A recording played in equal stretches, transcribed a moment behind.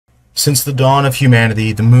Since the dawn of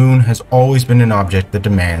humanity, the moon has always been an object that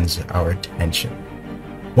demands our attention.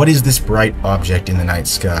 What is this bright object in the night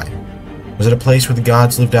sky? Was it a place where the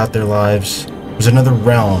gods lived out their lives? Was it another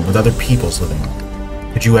realm with other peoples living on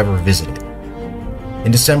it? Could you ever visit it?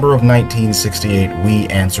 In December of 1968, we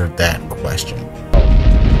answered that question.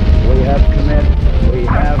 We have commit. We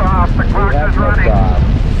have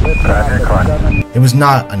liftoff. It was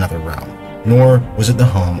not another realm, nor was it the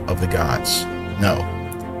home of the gods. No,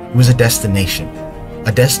 it was a destination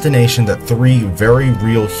that three very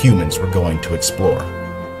real humans were going to explore.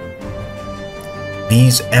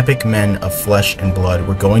 These epic men of flesh and blood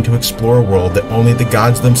were going to explore a world that only the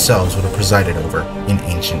gods themselves would have presided over in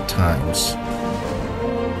ancient times.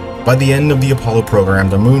 By the end of the Apollo program,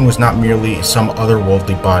 the moon was not merely some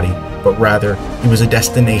otherworldly body, but rather it was a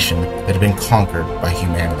destination that had been conquered by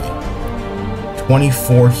humanity.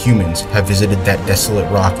 24 humans have visited that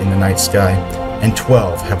desolate rock in the night sky, and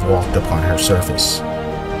 12 have walked upon her surface.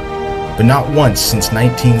 But not once since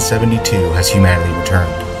 1972 has humanity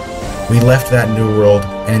returned. We left that new world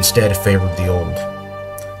and instead favored the old.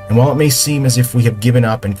 And while it may seem as if we have given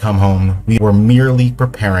up and come home, we were merely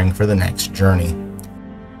preparing for the next journey.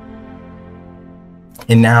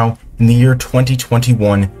 And now, in the year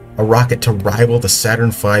 2021, a rocket to rival the Saturn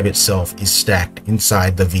V itself is stacked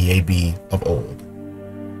inside the VAB of old,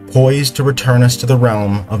 poised to return us to the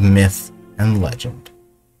realm of myth and legend.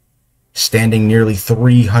 Standing nearly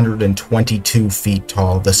 322 feet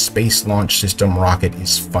tall, the Space Launch System rocket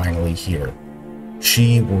is finally here.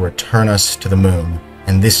 She will return us to the moon,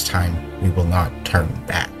 and this time we will not turn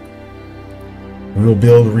back. We will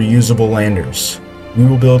build reusable landers. We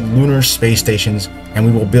will build lunar space stations, and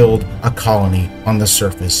we will build a colony on the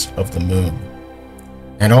surface of the moon.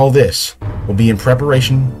 And all this will be in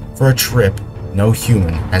preparation for a trip no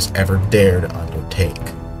human has ever dared undertake,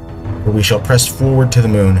 where we shall press forward to the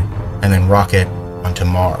moon and then rocket onto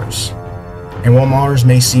Mars. And while Mars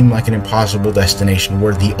may seem like an impossible destination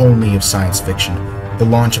worthy only of science fiction, the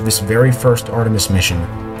launch of this very first Artemis mission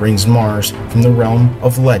brings Mars from the realm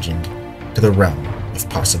of legend to the realm of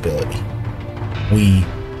possibility. We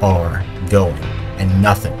are going, and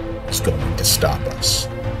nothing is going to stop us.